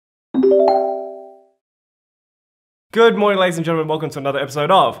Good morning, ladies and gentlemen. Welcome to another episode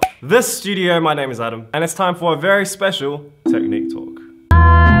of The Studio. My name is Adam, and it's time for a very special Technique Talk.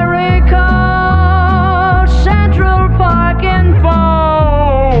 I recall Central Park in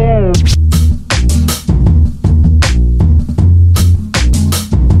fall.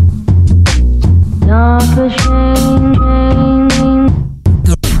 Not a shame.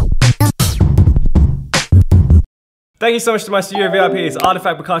 Thank you so much to my studio VIPs,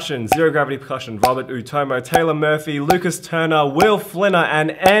 Artifact Percussion, Zero Gravity Percussion, Robert Utomo, Taylor Murphy, Lucas Turner, Will Flinner,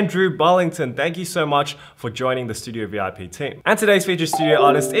 and Andrew Bullington. Thank you so much for joining the studio VIP team. And today's featured studio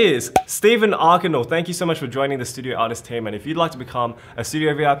artist is Stephen Arkinall. Thank you so much for joining the studio artist team. And if you'd like to become a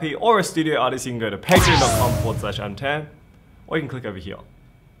studio VIP or a studio artist, you can go to patreon.com/AdamTan, or you can click over here.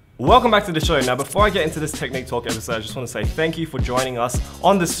 Welcome back to the show. Now, before I get into this Technique Talk episode, I just want to say thank you for joining us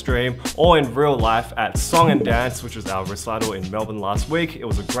on the stream or in real life at Song and Dance, which was our recital in Melbourne last week. It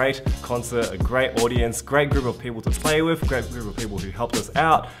was a great concert, a great audience, great group of people to play with, great group of people who helped us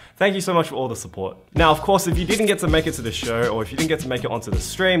out. Thank you so much for all the support. Now, of course, if you didn't get to make it to the show, or if you didn't get to make it onto the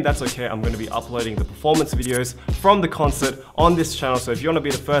stream, that's okay. I'm going to be uploading the performance videos from the concert on this channel. So if you want to be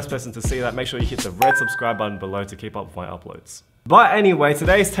the first person to see that, make sure you hit the red subscribe button below to keep up with my uploads. But anyway,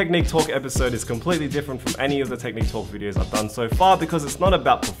 today's Technique Talk episode is completely different from any of the Technique Talk videos I've done so far because it's not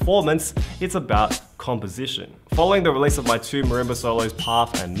about performance, it's about composition. Following the release of my two marimba solos,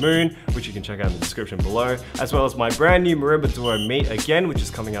 Path and Moon, which you can check out in the description below, as well as my brand new marimba duo, Meet Again, which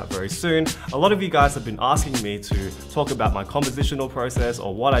is coming out very soon, a lot of you guys have been asking me to talk about my compositional process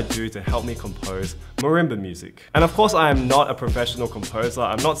or what I do to help me compose marimba music. And of course, I am not a professional composer.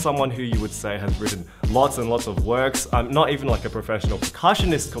 I'm not someone who you would say has written lots and lots of works. I'm not even like a professional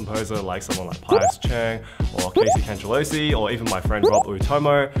percussionist composer like someone like Pius Chang or Casey Cancelosi or even my friend Rob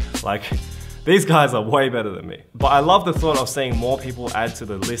Utomo. Like, these guys are way better than me. But I love the thought of seeing more people add to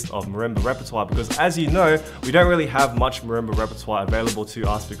the list of marimba repertoire because, as you know, we don't really have much marimba repertoire available to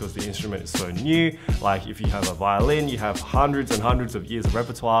us because the instrument is so new. Like, if you have a violin, you have hundreds and hundreds of years of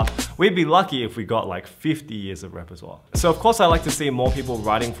repertoire. We'd be lucky if we got like 50 years of repertoire. So of course I like to see more people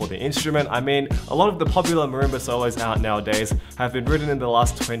writing for the instrument. I mean, a lot of the popular marimba solos out nowadays have been written in the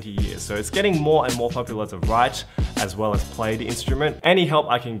last 20 years. So it's getting more and more popular to write as well as play the instrument. Any help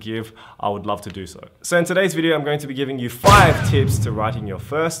I can give, I would love to do so. So in today's video, I'm going to be giving you 5 tips to writing your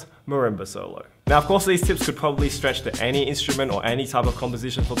first marimba solo. Now, of course, these tips could probably stretch to any instrument or any type of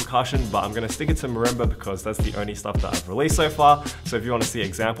composition for percussion, but I'm going to stick it to marimba because that's the only stuff that I've released so far. So if you want to see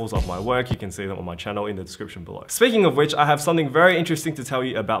examples of my work, you can see them on my channel in the description below. Speaking of which, I have something very interesting to tell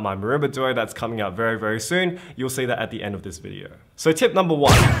you about my marimba duo that's coming out very, very soon. You'll see that at the end of this video. So tip number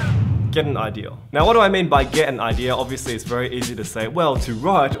 1. Get an idea. Now, what do I mean by get an idea? Obviously, it's very easy to say, well, to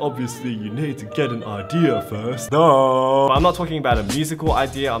write, obviously, you need to get an idea first. No, I'm not talking about a musical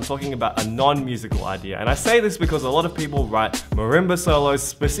idea, I'm talking about a non-musical idea. And I say this because a lot of people write marimba solos,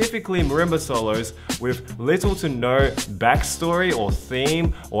 specifically marimba solos, with little to no backstory or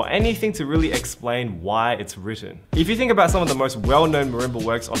theme or anything to really explain why it's written. If you think about some of the most well-known marimba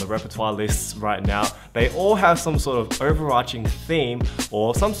works on the repertoire lists right now, they all have some sort of overarching theme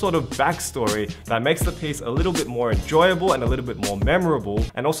or some sort of backstory that makes the piece a little bit more enjoyable and a little bit more memorable,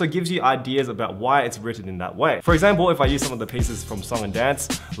 and also gives you ideas about why it's written in that way. For example, if I use some of the pieces from Song and Dance,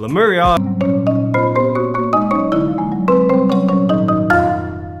 Lemuria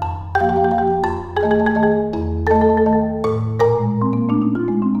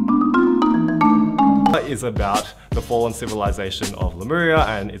is about the fallen civilization of Lemuria,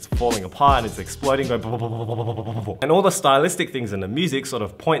 and it's falling apart and it's exploding, going and all the stylistic things in the music sort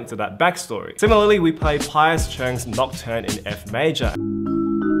of point to that backstory. Similarly, we play Pius Chang's Nocturne in F major.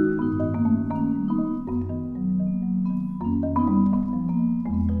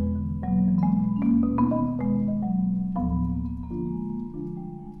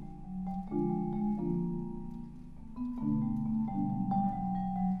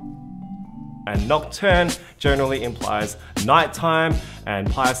 And Nocturne generally implies nighttime,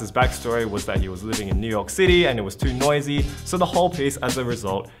 and Pius's backstory was that he was living in New York City and it was too noisy, so the whole piece as a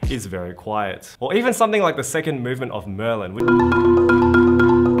result is very quiet. Or even something like the second movement of Merlin,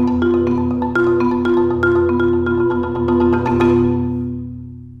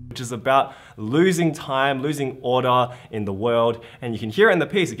 which is about losing time, losing order in the world, and you can hear it in the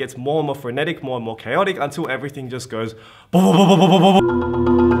piece. It gets more and more frenetic, more and more chaotic until everything just goes.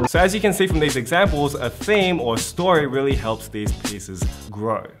 So as you can see from these examples, a theme or a story really helps these pieces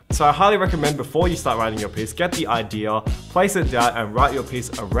grow. So I highly recommend before you start writing your piece, get the idea, place it down and write your piece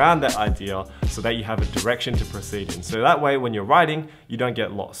around that idea so that you have a direction to proceed in. So that way when you're writing, you don't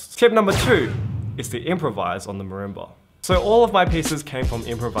get lost. Tip number 2 is to improvise on the marimba. So all of my pieces came from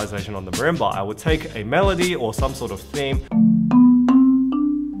improvisation on the marimba. I would take a melody or some sort of theme,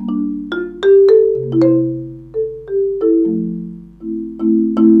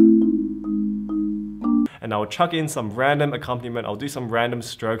 and I would chuck in some random accompaniment. I'll do some random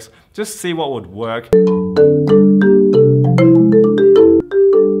strokes, just see what would work.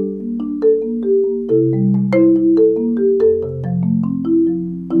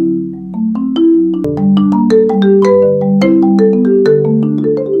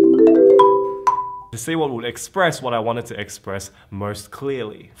 To see what would express what I wanted to express most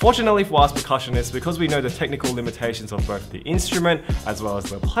clearly. Fortunately for us percussionists, because we know the technical limitations of both the instrument as well as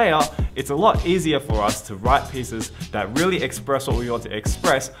the player, it's a lot easier for us to write pieces that really express what we want to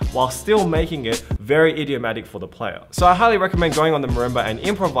express while still making it very idiomatic for the player. So I highly recommend going on the marimba and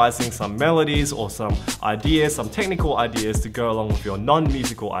improvising some melodies or some ideas, some technical ideas to go along with your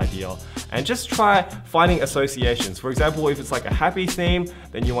non-musical idea, and just try finding associations. For example, if it's like a happy theme,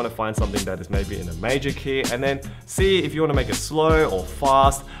 then you want to find something that is maybe in a major key, and then see if you want to make it slow or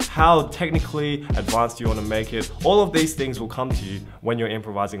fast, how technically advanced you want to make it. All of these things will come to you when you're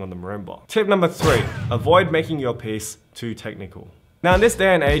improvising on the marimba. Tip number 3, avoid making your piece too technical. Now in this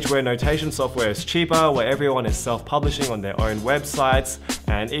day and age where notation software is cheaper, where everyone is self-publishing on their own websites,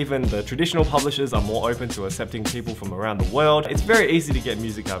 and even the traditional publishers are more open to accepting people from around the world, it's very easy to get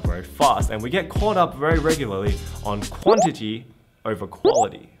music out very fast, and we get caught up very regularly on quantity over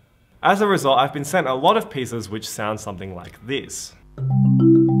quality. As a result, I've been sent a lot of pieces which sound something like this.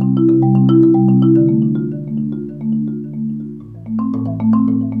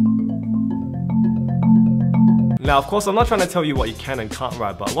 Now, of course, I'm not trying to tell you what you can and can't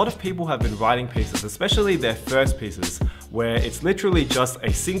write, but a lot of people have been writing pieces, especially their first pieces, where it's literally just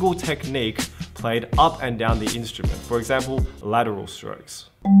a single technique played up and down the instrument. For example, lateral strokes.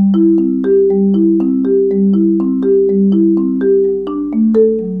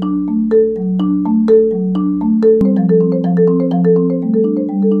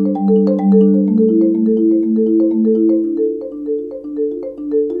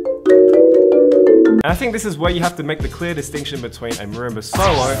 And I think this is where you have to make the clear distinction between a marimba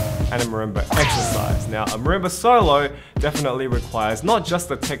solo and a marimba exercise. Now, a marimba solo definitely requires not just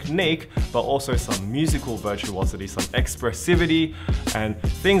the technique, but also some musical virtuosity, some expressivity, and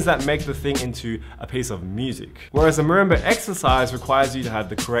things that make the thing into a piece of music. Whereas a marimba exercise requires you to have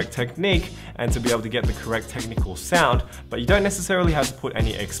the correct technique and to be able to get the correct technical sound, but you don't necessarily have to put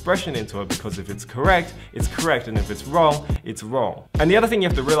any expression into it, because if it's correct, and if it's wrong, it's wrong. And the other thing you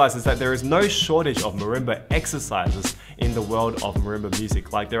have to realize is that there is no shortage of marimba exercises in the world of marimba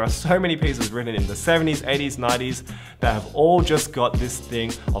music. Like, there are so many pieces written in the 70s, 80s, 90s that have all just got this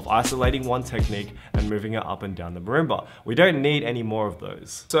thing of isolating one technique and moving it up and down the marimba. We don't need any more of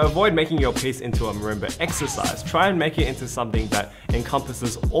those. So avoid making your piece into a marimba exercise. Try and make it into something that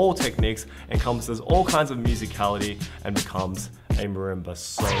encompasses all techniques, encompasses all kinds of musicality, and becomes a marimba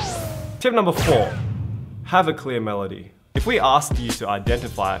solo. Tip number 4, have a clear melody. If we asked you to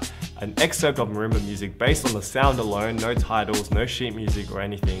identify an excerpt of marimba music based on the sound alone, no titles, no sheet music or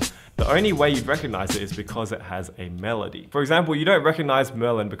anything, the only way you'd recognize it is because it has a melody. For example, you don't recognize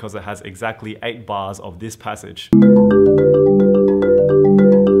Merlin because it has exactly 8 bars of this passage.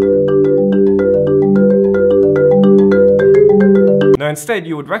 No, instead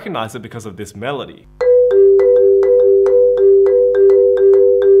you would recognize it because of this melody.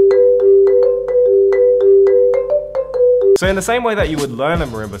 So in the same way that you would learn a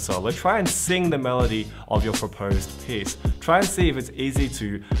marimba solo, try and sing the melody of your proposed piece. Try and see if it's easy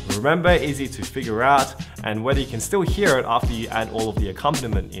to remember, easy to figure out, and whether you can still hear it after you add all of the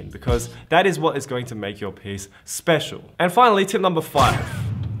accompaniment in, because that is what is going to make your piece special. And finally, tip number 5,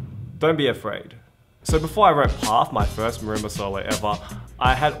 don't be afraid. So before I wrote Path, my first marimba solo ever,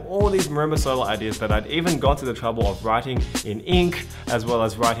 I had all these marimba solo ideas that I'd even gone to the trouble of writing in ink, as well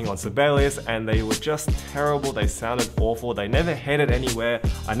as writing on Sibelius, and they were just terrible. They sounded awful. They never headed anywhere.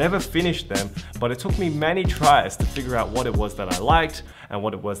 I never finished them, but it took me many tries to figure out what it was that I liked and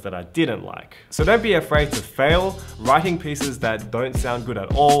what it was that I didn't like. So don't be afraid to fail writing pieces that don't sound good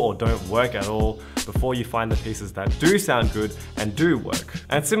at all or don't work at all before you find the pieces that do sound good and do work.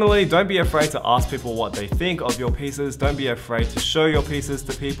 And similarly, don't be afraid to ask people what they think of your pieces. Don't be afraid to show your pieces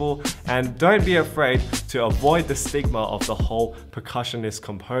to people, and don't be afraid to avoid the stigma of the whole percussionist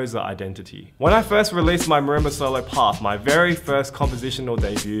composer identity. When I first released my marimba solo path, my very first compositional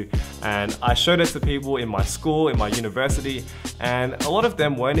debut, and I showed it to people in my school, in my university, and a lot of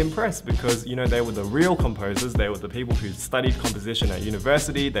them weren't impressed because, you know, they were the real composers, they were the people who studied composition at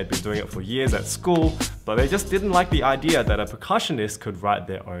university, they'd been doing it for years at school, but they just didn't like the idea that a percussionist could write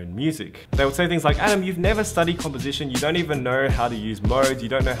their own music. They would say things like, Adam, you've never studied composition, you don't even know how to use modes, you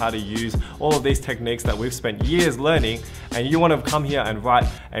don't know how to use all of these techniques that we've spent years learning, and you want to come here and write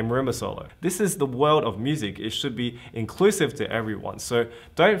a marimba solo. This is the world of music. It should be inclusive to everyone. So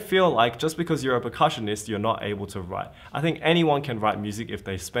don't feel like just because you're a percussionist, you're not able to write. I think anyone can write music if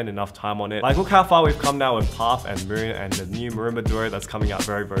they spend enough time on it. Like, look how far we've come now with Path and Moon and the new marimba duo that's coming out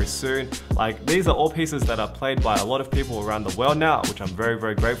very, very soon. Like, these are all pieces that are played by a lot of people around the world now, which I'm very,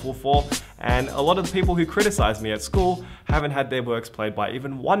 very grateful for. And a lot of the people who criticize me at school haven't had their works played by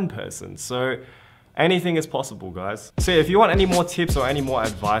even one person. So anything is possible, guys. So if you want any more tips or any more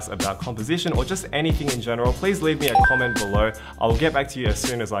advice about composition or just anything in general, please leave me a comment below. I will get back to you as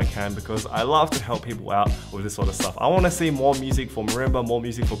soon as I can because I love to help people out with this sort of stuff. I want to see more music for marimba, more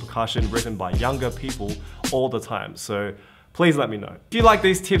music for percussion written by younger people all the time. So please let me know. If you like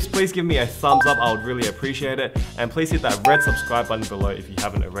these tips, please give me a thumbs up, I would really appreciate it. And please hit that red subscribe button below if you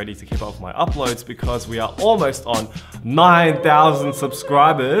haven't already to keep up with my uploads because we are almost on 9,000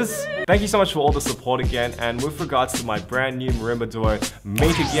 subscribers. Thank you so much for all the support again, and with regards to my brand new marimba duo,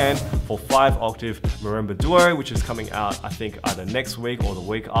 Meet Again for 5-octave marimba duo, which is coming out I think either next week or the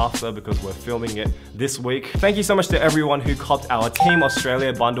week after because we're filming it this week. Thank you so much to everyone who copped our Team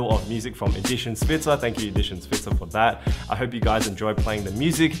Australia bundle of music from Edition Spitzer. Thank you Edition Spitzer for that. I hope you guys enjoy playing the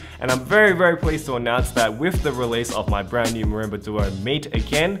music, and I'm very, very pleased to announce that with the release of my brand new marimba duo, Meet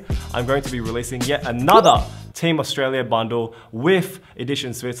Again, I'm going to be releasing yet another Team Australia bundle with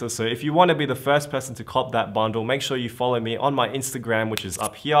Edition Spitzer. So if you want to be the first person to cop that bundle, make sure you follow me on my Instagram, which is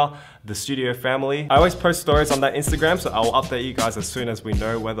up here, the Studio Family. I always post stories on that Instagram, so I will update you guys as soon as we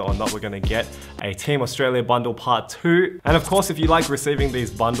know whether or not we're going to get a Team Australia bundle part 2. And of course, if you like receiving these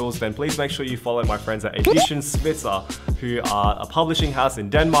bundles, then please make sure you follow my friends at Edition Spitzer, who are a publishing house in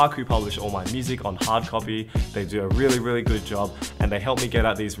Denmark who publish all my music on hard copy. They do a really, really good job, and they help me get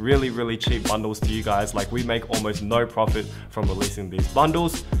out these really, really cheap bundles to you guys. Like, we make almost no profit from releasing these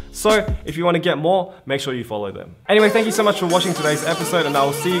bundles. So if you want to get more, make sure you follow them. Anyway, thank you so much for watching today's episode, and I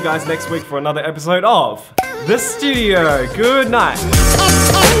will see you guys next week for another episode of The Studio. Good night.